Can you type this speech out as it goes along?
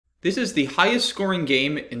This is the highest scoring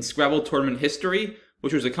game in Scrabble tournament history,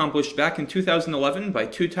 which was accomplished back in 2011 by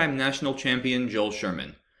two-time national champion Joel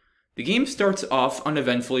Sherman. The game starts off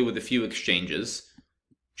uneventfully with a few exchanges.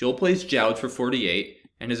 Joel plays Jowd for 48,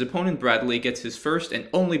 and his opponent Bradley gets his first and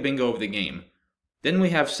only bingo of the game. Then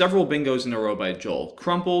we have several bingos in a row by Joel: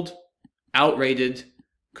 Crumpled, Outrated,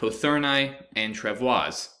 Cotherni, and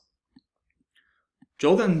Trevoise.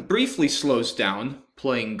 Joel then briefly slows down,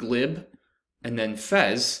 playing Glib, and then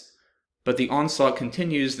Fez, but the onslaught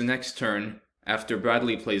continues the next turn after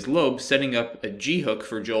Bradley plays Loeb, setting up a G-hook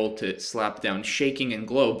for Joel to slap down Shaking and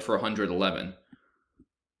Globe for 111.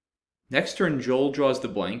 Next turn, Joel draws the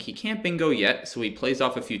blank. He can't bingo yet, so he plays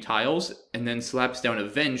off a few tiles, and then slaps down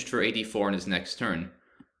Avenged for 84 on his next turn.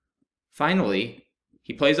 Finally,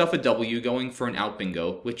 he plays off a W, going for an out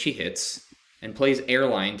bingo, which he hits, and plays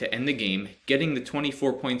Airline to end the game, getting the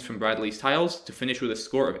 24 points from Bradley's tiles to finish with a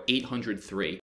score of 803.